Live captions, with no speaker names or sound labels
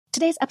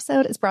Today's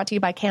episode is brought to you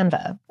by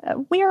Canva.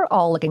 We're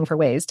all looking for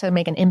ways to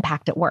make an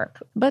impact at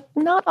work, but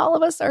not all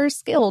of us are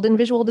skilled in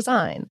visual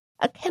design.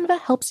 Canva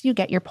helps you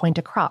get your point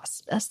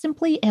across,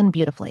 simply and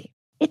beautifully.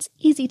 It's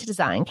easy to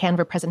design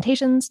Canva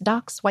presentations,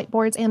 docs,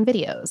 whiteboards, and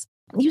videos.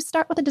 You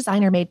start with a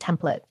designer-made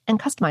template and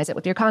customize it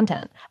with your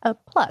content.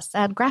 Plus,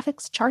 add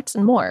graphics, charts,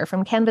 and more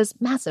from Canva's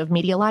massive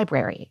media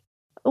library.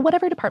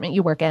 Whatever department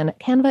you work in,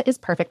 Canva is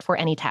perfect for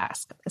any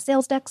task.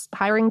 Sales decks,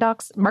 hiring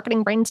docs,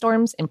 marketing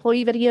brainstorms,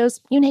 employee videos,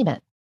 you name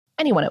it.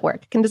 Anyone at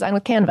work can design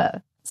with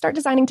Canva. Start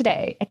designing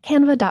today at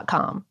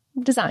canva.com.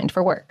 Designed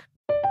for work.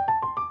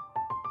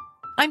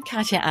 I'm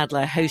Katya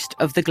Adler, host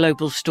of The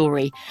Global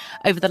Story.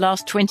 Over the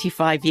last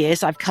 25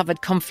 years, I've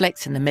covered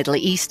conflicts in the Middle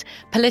East,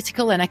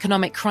 political and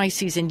economic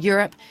crises in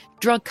Europe,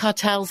 drug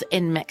cartels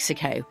in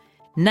Mexico.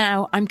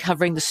 Now I'm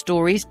covering the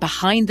stories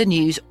behind the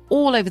news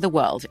all over the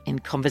world in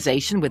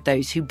conversation with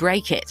those who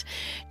break it.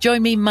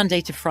 Join me Monday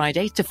to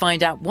Friday to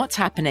find out what's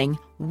happening,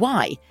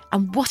 why,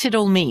 and what it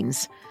all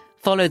means.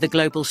 Follow The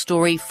Global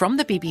Story from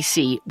the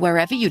BBC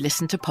wherever you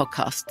listen to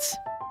podcasts.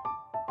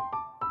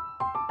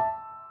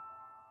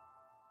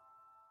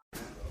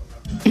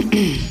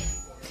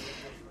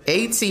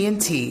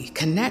 AT&T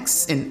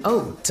connects an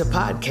ode to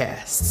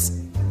podcasts.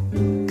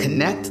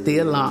 Connect the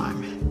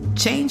alarm.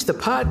 Change the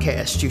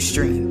podcast you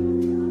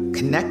stream.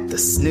 Connect the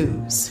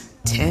snooze.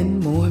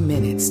 10 more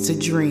minutes to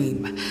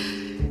dream.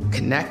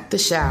 Connect the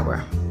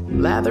shower.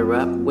 Lather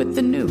up with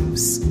the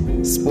news.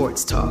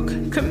 Sports talk,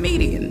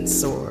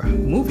 comedians, or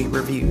movie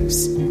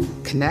reviews.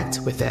 Connect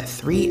with that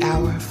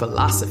 3-hour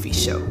philosophy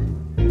show.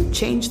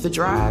 Change the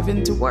drive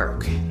into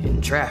work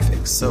in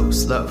traffic so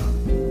slow.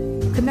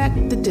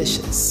 Connect the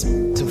dishes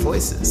to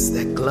voices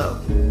that glow.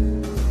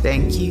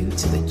 Thank you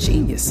to the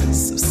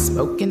geniuses of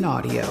spoken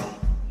audio.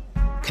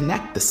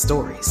 Connect the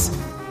stories.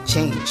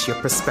 Change your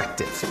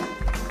perspective.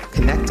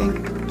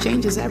 Connecting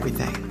changes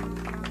everything.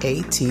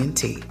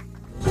 AT&T.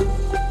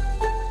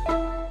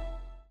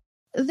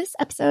 This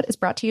episode is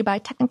brought to you by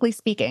Technically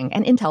Speaking,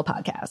 an Intel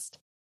podcast.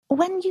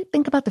 When you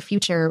think about the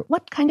future,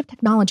 what kind of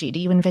technology do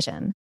you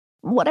envision?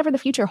 Whatever the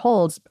future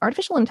holds,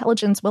 artificial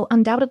intelligence will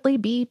undoubtedly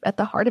be at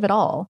the heart of it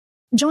all.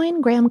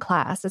 Join Graham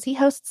Class as he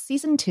hosts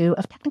Season 2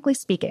 of Technically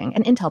Speaking,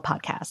 an Intel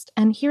podcast,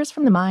 and hears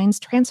from the minds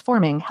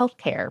transforming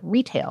healthcare,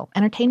 retail,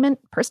 entertainment,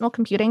 personal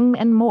computing,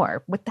 and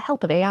more with the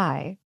help of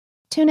AI.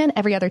 Tune in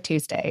every other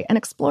Tuesday and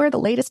explore the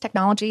latest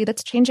technology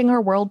that's changing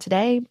our world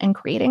today and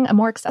creating a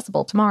more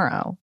accessible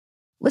tomorrow.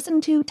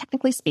 Listen to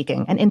Technically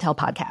Speaking, an Intel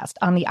podcast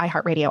on the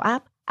iHeartRadio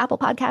app, Apple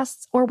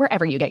Podcasts, or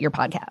wherever you get your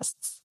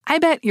podcasts. I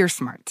bet you're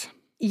smart.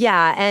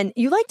 Yeah, and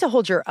you like to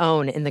hold your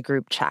own in the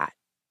group chat.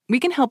 We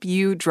can help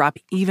you drop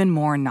even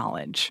more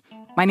knowledge.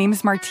 My name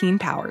is Martine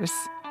Powers.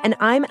 And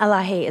I'm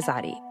Elahe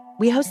Izadi.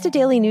 We host a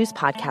daily news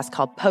podcast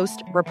called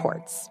Post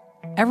Reports.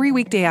 Every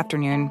weekday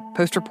afternoon,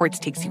 Post Reports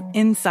takes you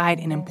inside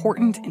an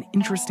important and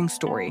interesting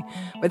story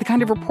with the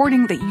kind of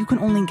reporting that you can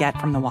only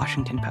get from the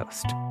Washington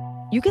Post.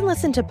 You can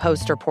listen to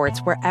Post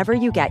Reports wherever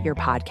you get your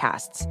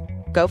podcasts.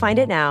 Go find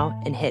it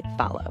now and hit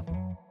follow.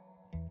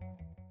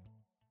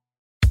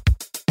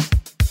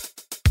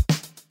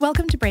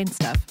 Welcome to Brain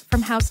Stuff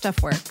from How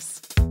Stuff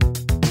Works.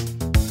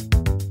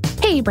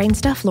 Hey, Brain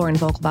Stuff, Lauren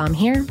Vogelbaum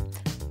here.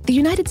 The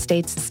United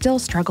States still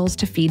struggles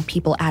to feed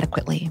people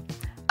adequately.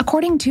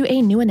 According to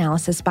a new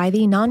analysis by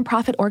the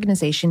nonprofit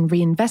organization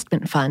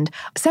Reinvestment Fund,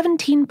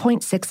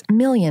 17.6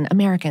 million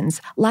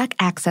Americans lack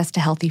access to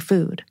healthy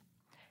food.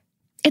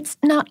 It's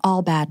not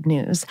all bad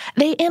news.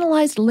 They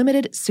analyzed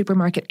limited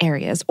supermarket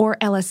areas, or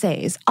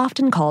LSAs,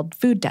 often called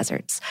food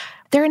deserts.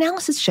 Their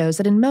analysis shows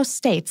that in most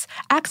states,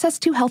 access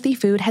to healthy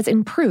food has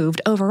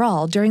improved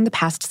overall during the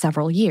past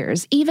several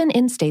years, even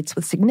in states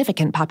with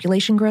significant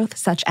population growth,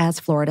 such as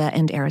Florida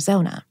and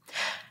Arizona.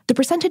 The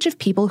percentage of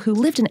people who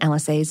lived in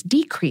LSAs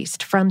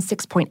decreased from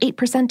 6.8%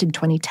 in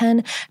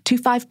 2010 to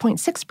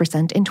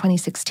 5.6% in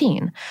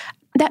 2016.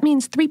 That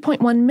means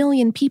 3.1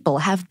 million people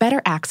have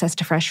better access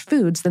to fresh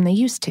foods than they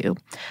used to.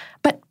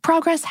 But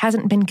progress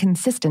hasn't been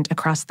consistent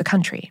across the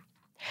country.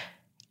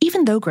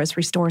 Even though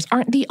grocery stores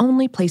aren't the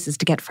only places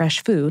to get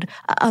fresh food,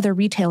 other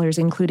retailers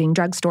including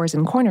drugstores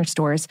and corner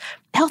stores,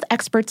 health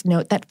experts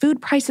note that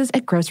food prices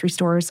at grocery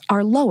stores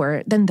are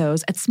lower than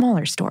those at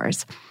smaller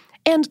stores,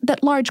 and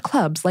that large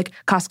clubs like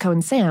Costco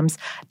and Sam's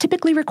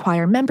typically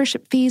require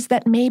membership fees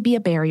that may be a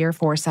barrier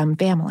for some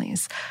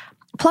families.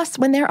 Plus,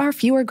 when there are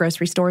fewer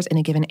grocery stores in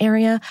a given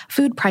area,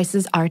 food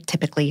prices are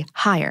typically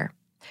higher.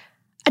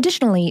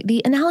 Additionally,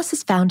 the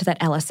analysis found that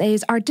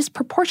LSAs are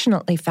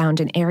disproportionately found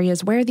in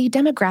areas where the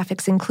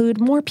demographics include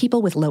more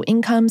people with low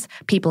incomes,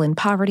 people in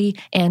poverty,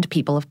 and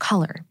people of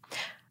color.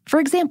 For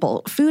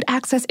example, food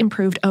access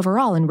improved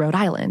overall in Rhode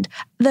Island.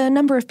 The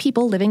number of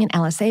people living in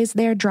LSAs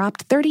there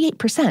dropped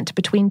 38%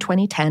 between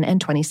 2010 and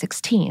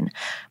 2016.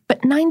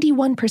 But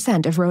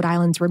 91% of Rhode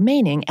Island's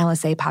remaining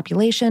LSA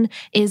population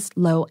is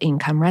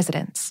low-income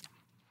residents.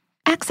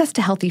 Access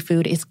to healthy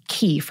food is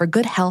key for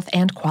good health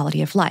and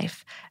quality of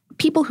life.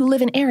 People who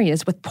live in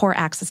areas with poor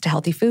access to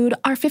healthy food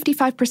are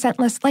 55%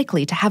 less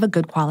likely to have a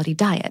good quality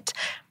diet.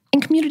 In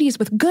communities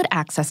with good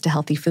access to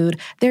healthy food,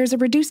 there's a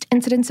reduced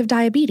incidence of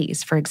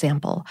diabetes, for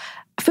example.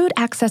 Food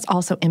access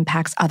also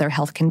impacts other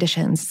health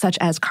conditions, such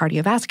as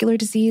cardiovascular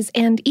disease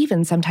and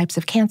even some types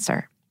of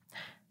cancer.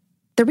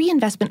 The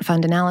Reinvestment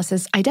Fund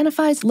analysis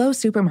identifies low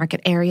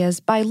supermarket areas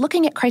by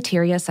looking at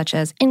criteria such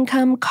as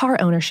income, car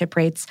ownership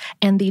rates,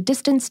 and the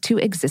distance to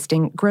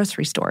existing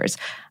grocery stores,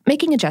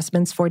 making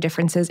adjustments for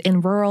differences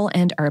in rural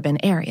and urban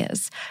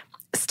areas.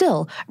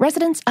 Still,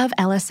 residents of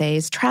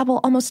LSAs travel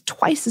almost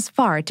twice as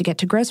far to get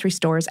to grocery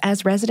stores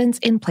as residents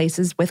in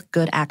places with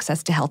good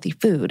access to healthy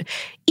food,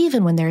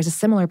 even when there is a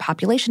similar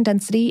population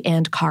density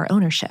and car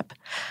ownership.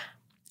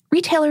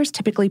 Retailers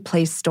typically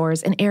place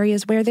stores in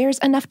areas where there's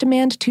enough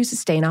demand to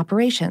sustain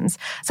operations,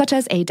 such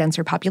as a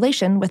denser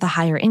population with a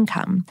higher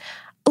income.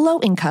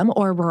 Low-income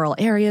or rural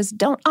areas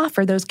don't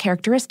offer those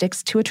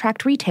characteristics to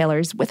attract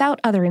retailers without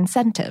other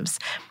incentives.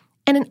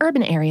 And in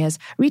urban areas,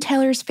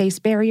 retailers face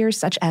barriers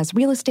such as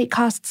real estate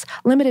costs,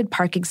 limited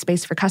parking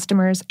space for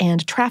customers,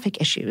 and traffic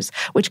issues,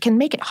 which can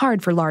make it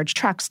hard for large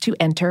trucks to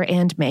enter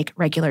and make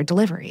regular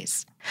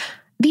deliveries.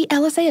 The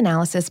LSA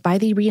analysis by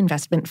the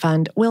Reinvestment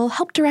Fund will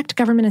help direct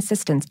government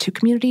assistance to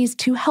communities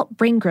to help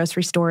bring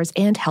grocery stores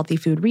and healthy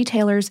food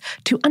retailers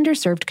to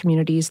underserved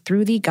communities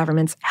through the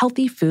government's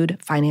Healthy Food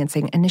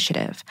Financing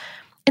Initiative.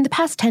 In the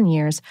past 10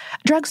 years,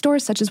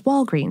 drugstores such as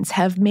Walgreens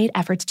have made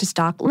efforts to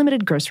stock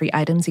limited grocery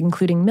items,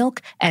 including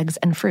milk, eggs,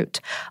 and fruit,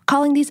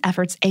 calling these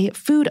efforts a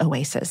food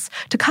oasis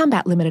to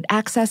combat limited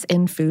access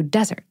in food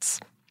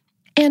deserts.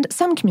 And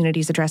some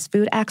communities address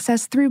food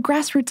access through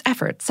grassroots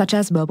efforts such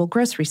as mobile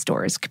grocery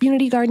stores,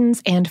 community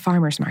gardens, and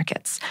farmers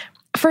markets.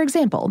 For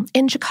example,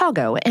 in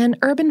Chicago, an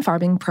urban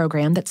farming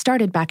program that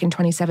started back in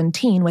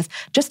 2017 with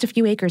just a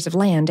few acres of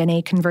land and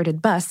a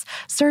converted bus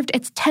served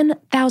its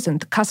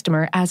 10,000th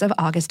customer as of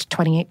August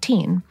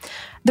 2018.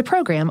 The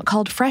program,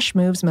 called Fresh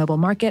Moves Mobile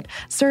Market,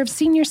 serves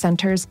senior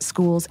centers,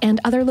 schools,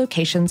 and other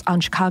locations on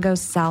Chicago's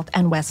south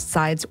and west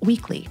sides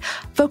weekly,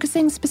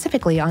 focusing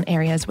specifically on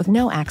areas with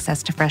no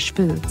access to fresh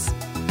foods.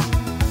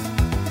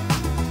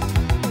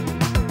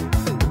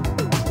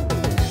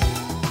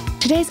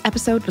 Today's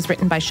episode was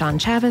written by Sean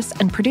Chavis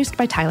and produced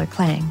by Tyler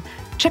Klang.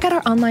 Check out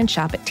our online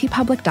shop at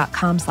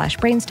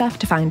tpublic.com/brainstuff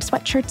to find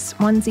sweatshirts,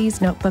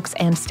 onesies, notebooks,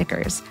 and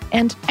stickers.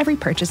 And every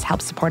purchase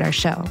helps support our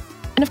show.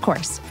 And of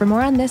course, for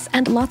more on this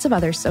and lots of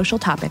other social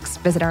topics,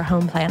 visit our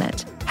home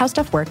planet,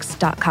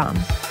 howstuffworks.com.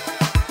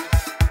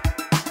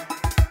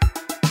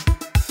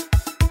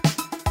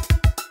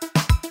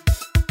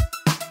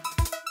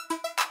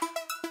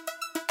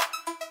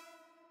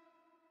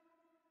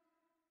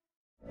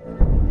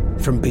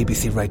 From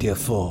BBC Radio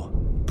 4,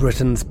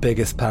 Britain's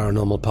biggest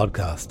paranormal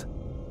podcast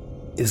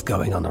is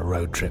going on a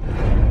road trip.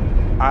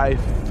 I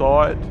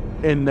thought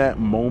in that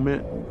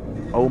moment,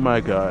 oh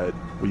my God,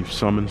 we've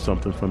summoned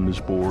something from this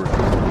board.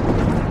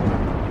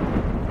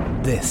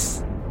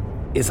 This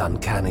is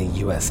Uncanny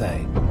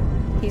USA.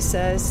 He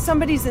says,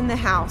 somebody's in the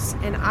house,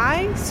 and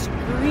I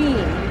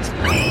screamed.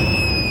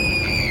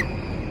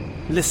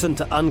 Listen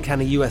to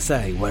Uncanny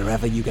USA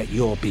wherever you get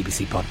your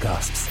BBC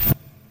podcasts,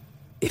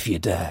 if you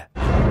dare.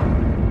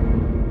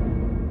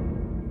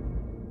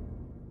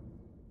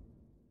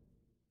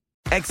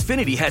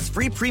 Xfinity has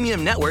free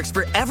premium networks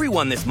for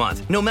everyone this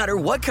month, no matter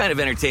what kind of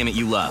entertainment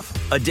you love.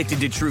 Addicted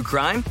to true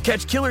crime?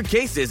 Catch killer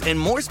cases and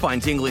more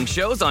spine-tingling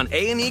shows on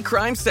A&E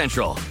Crime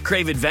Central.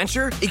 Crave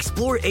adventure?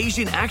 Explore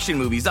Asian action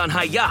movies on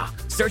Hi-YAH.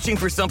 Searching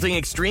for something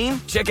extreme?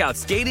 Check out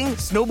skating,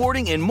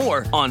 snowboarding, and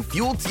more on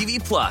Fuel TV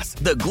Plus,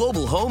 the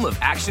global home of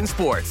action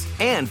sports.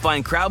 And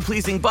find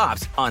crowd-pleasing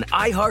bops on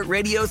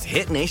iHeartRadio's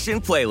Hit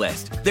Nation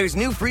playlist. There's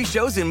new free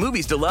shows and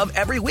movies to love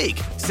every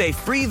week. Say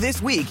free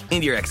this week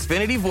in your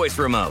Xfinity voice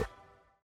remote.